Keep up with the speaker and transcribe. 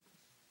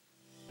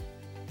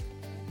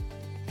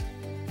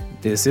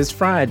This is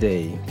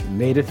Friday,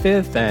 May the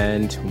 5th,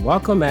 and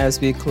welcome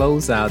as we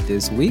close out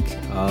this week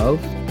of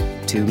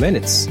 2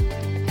 Minutes.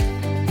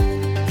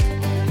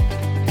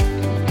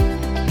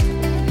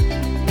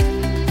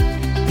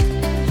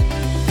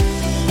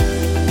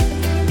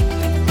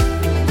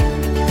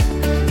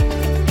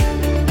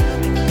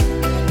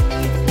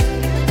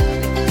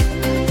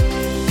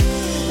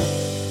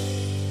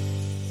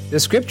 The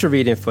scripture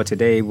reading for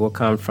today will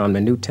come from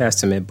the New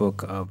Testament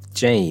book of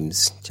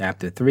James,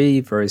 chapter 3,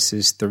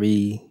 verses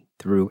 3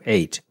 through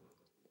 8.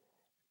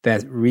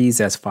 That reads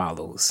as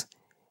follows.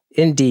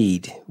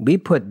 Indeed, we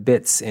put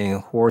bits in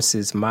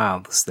horses'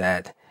 mouths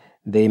that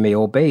they may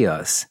obey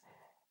us,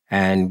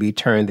 and we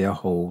turn their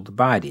whole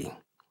body.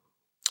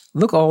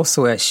 Look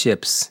also at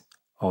ships.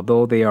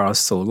 Although they are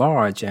so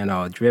large and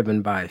are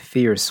driven by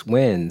fierce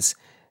winds,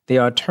 they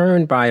are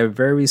turned by a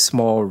very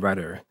small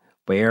rudder,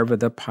 wherever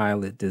the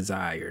pilot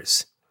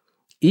desires.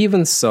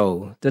 Even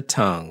so, the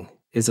tongue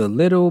is a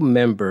little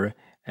member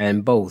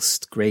and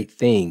boasts great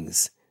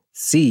things.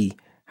 See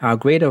how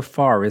great a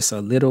forest a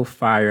little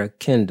fire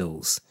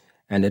kindles,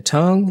 and the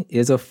tongue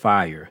is a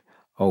fire,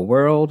 a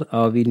world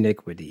of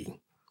iniquity.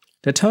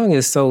 The tongue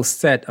is so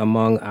set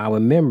among our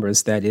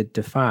members that it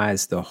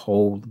defies the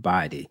whole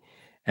body,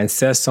 and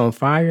sets on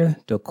fire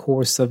the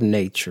course of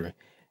nature,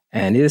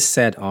 and is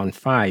set on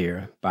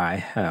fire by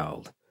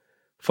hell.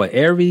 For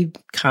every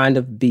kind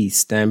of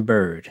beast and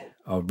bird,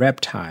 a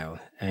reptile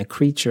and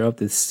creature of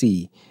the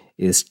sea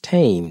is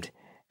tamed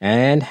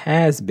and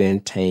has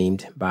been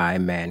tamed by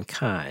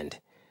mankind.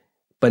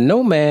 But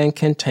no man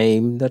can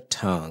tame the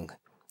tongue.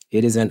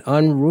 It is an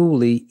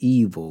unruly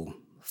evil,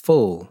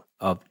 full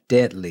of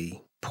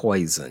deadly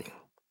poison.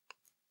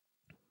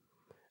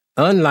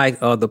 Unlike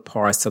other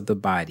parts of the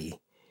body,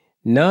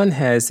 none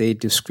has a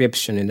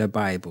description in the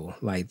Bible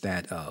like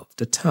that of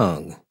the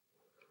tongue.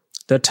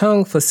 The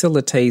tongue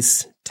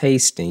facilitates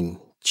tasting,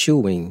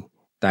 chewing,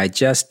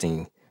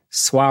 digesting,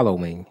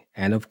 swallowing,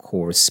 and of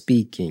course,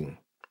 speaking.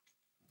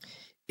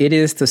 It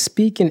is the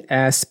speaking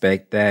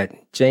aspect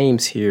that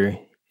James here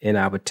in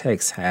our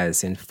text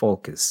has in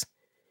focus.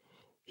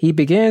 He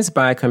begins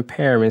by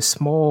comparing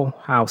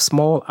how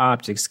small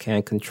objects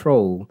can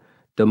control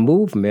the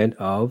movement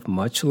of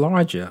much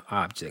larger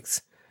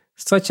objects,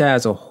 such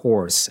as a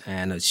horse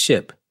and a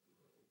ship.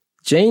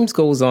 James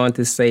goes on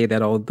to say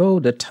that although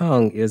the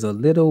tongue is a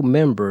little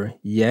member,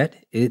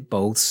 yet it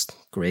boasts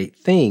great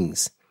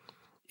things.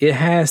 It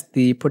has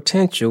the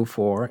potential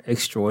for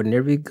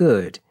extraordinary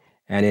good,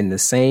 and in the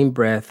same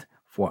breath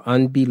for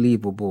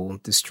unbelievable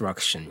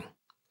destruction.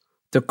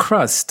 The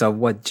crust of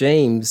what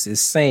James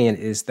is saying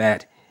is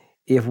that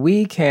if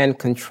we can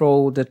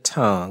control the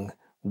tongue,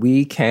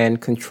 we can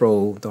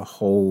control the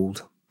whole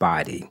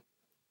body.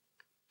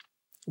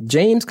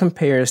 James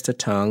compares the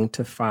tongue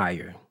to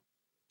fire.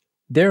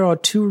 There are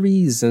two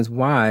reasons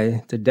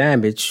why the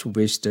damage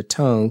which the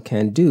tongue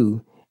can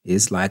do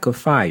is like a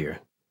fire.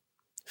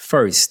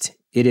 First,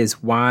 it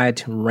is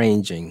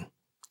wide-ranging,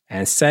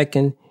 and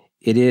second,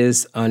 it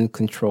is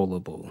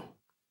uncontrollable.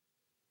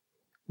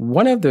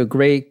 One of the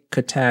great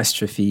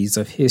catastrophes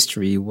of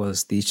history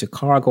was the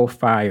Chicago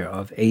fire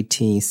of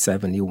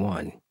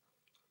 1871.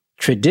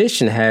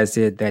 Tradition has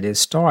it that it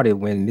started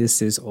when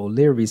Mrs.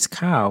 O'Leary's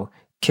cow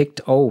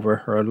kicked over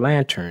her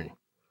lantern.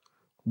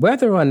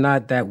 Whether or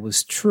not that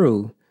was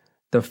true,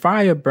 the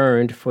fire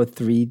burned for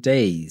 3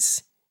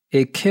 days.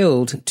 It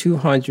killed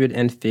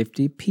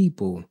 250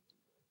 people,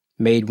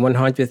 made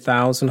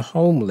 100,000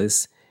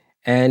 homeless,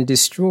 and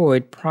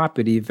destroyed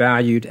property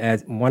valued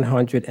at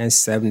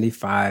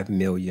 $175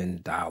 million.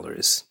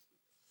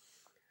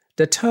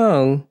 The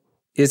tongue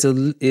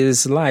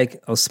is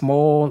like a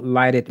small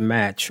lighted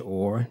match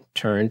or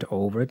turned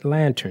over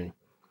lantern.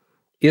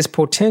 Its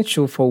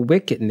potential for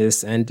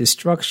wickedness and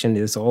destruction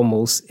is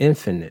almost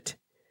infinite.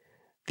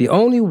 The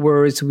only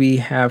words we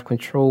have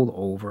control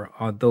over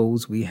are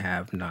those we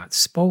have not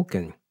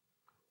spoken.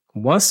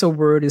 Once a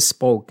word is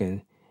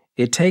spoken,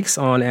 it takes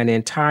on an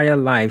entire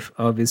life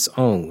of its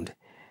own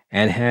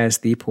and has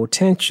the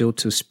potential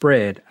to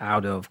spread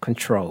out of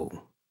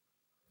control.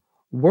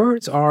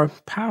 Words are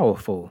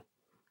powerful.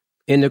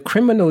 In the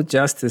criminal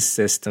justice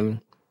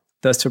system,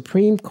 the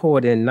Supreme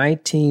Court in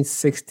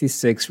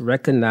 1966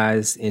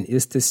 recognized in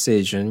its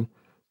decision,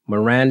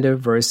 Miranda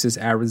versus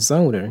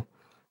Arizona,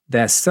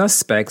 that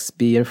suspects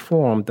be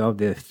informed of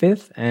their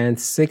Fifth and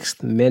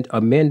Sixth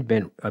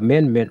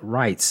Amendment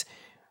rights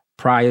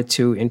prior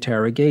to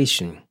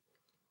interrogation.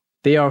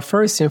 They are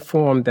first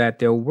informed that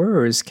their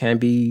words can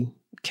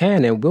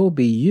and will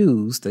be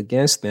used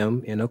against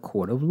them in a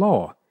court of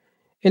law.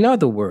 In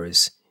other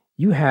words,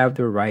 you have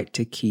the right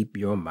to keep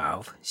your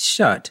mouth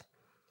shut.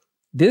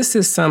 This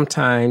is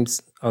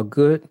sometimes a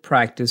good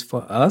practice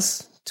for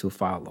us to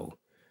follow.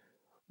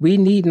 We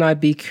need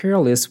not be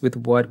careless with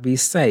what we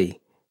say,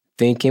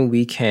 thinking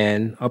we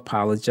can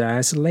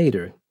apologize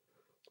later,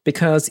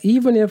 because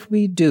even if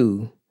we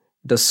do,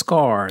 the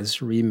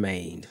scars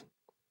remain.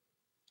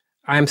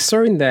 I'm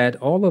certain that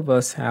all of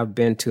us have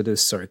been to the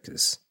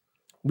circus.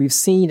 We've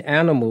seen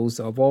animals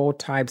of all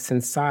types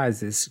and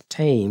sizes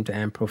tamed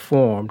and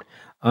performed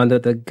under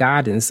the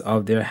guidance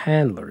of their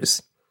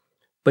handlers.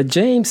 But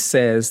James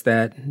says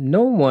that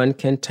no one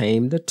can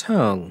tame the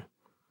tongue.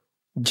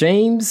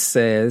 James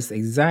says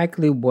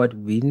exactly what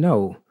we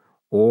know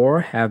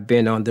or have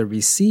been on the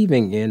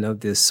receiving end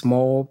of this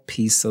small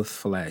piece of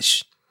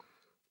flesh.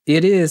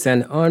 It is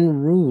an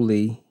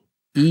unruly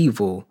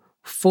evil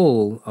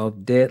full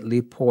of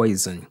deadly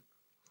poison.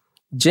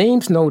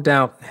 James no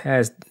doubt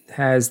has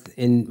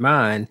in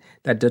mind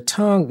that the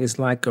tongue is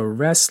like a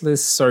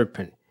restless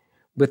serpent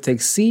with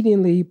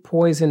exceedingly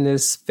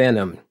poisonous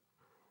venom.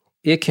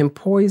 It can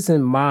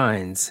poison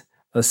minds,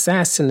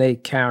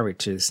 assassinate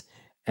characters,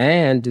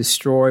 and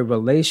destroy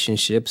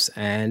relationships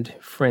and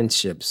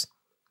friendships.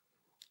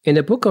 In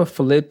the book of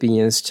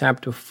Philippians,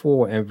 chapter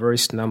 4 and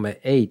verse number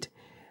 8,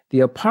 the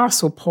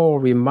Apostle Paul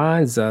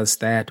reminds us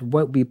that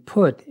what we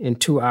put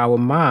into our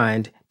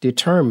mind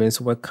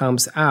determines what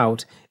comes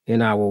out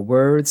in our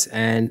words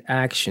and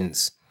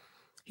actions.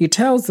 He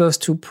tells us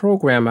to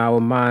program our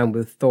mind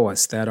with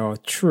thoughts that are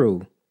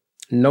true,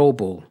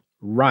 noble,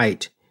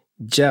 right,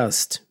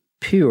 just,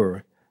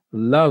 pure,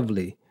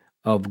 lovely,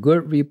 of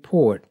good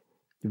report,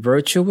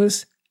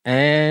 virtuous,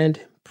 and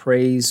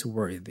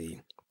praiseworthy.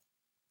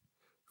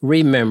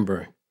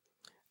 Remember,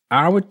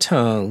 our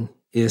tongue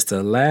is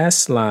the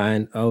last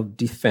line of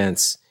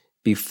defense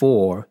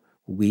before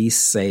we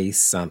say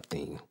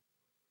something.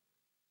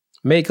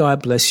 May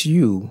God bless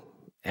you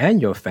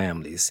and your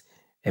families,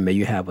 and may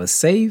you have a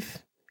safe,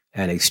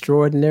 an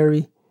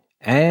extraordinary,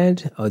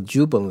 and a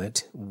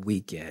jubilant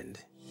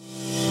weekend.